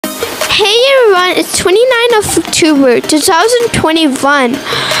Hey everyone, it's 29th of October 2021.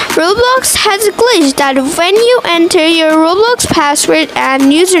 Roblox has a glitch that when you enter your Roblox password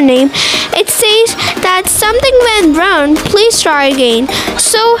and username, it says that something went wrong, please try again.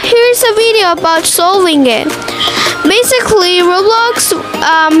 So here's a video about solving it. Basically, Roblox,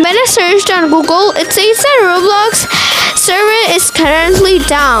 when I searched on Google, it says that Roblox server is currently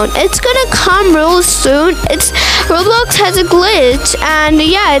down. It's gonna come real soon. Roblox has a glitch, and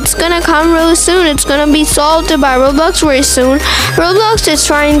yeah, it's gonna come real soon. It's gonna be solved by Roblox very soon. Roblox is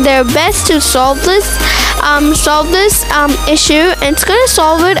trying their best to solve this issue, and it's gonna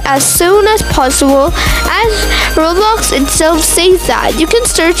solve it as soon as possible. As Roblox itself says that you can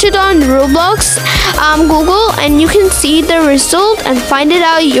search it on Roblox Google, and you can see the result and find it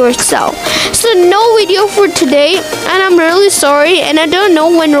out yourself. So no video for today, and I'm really sorry, and I don't know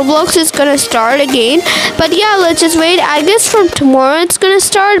when Roblox is gonna start again, but yeah, let's just wait. I guess from tomorrow it's gonna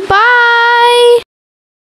start. Bye.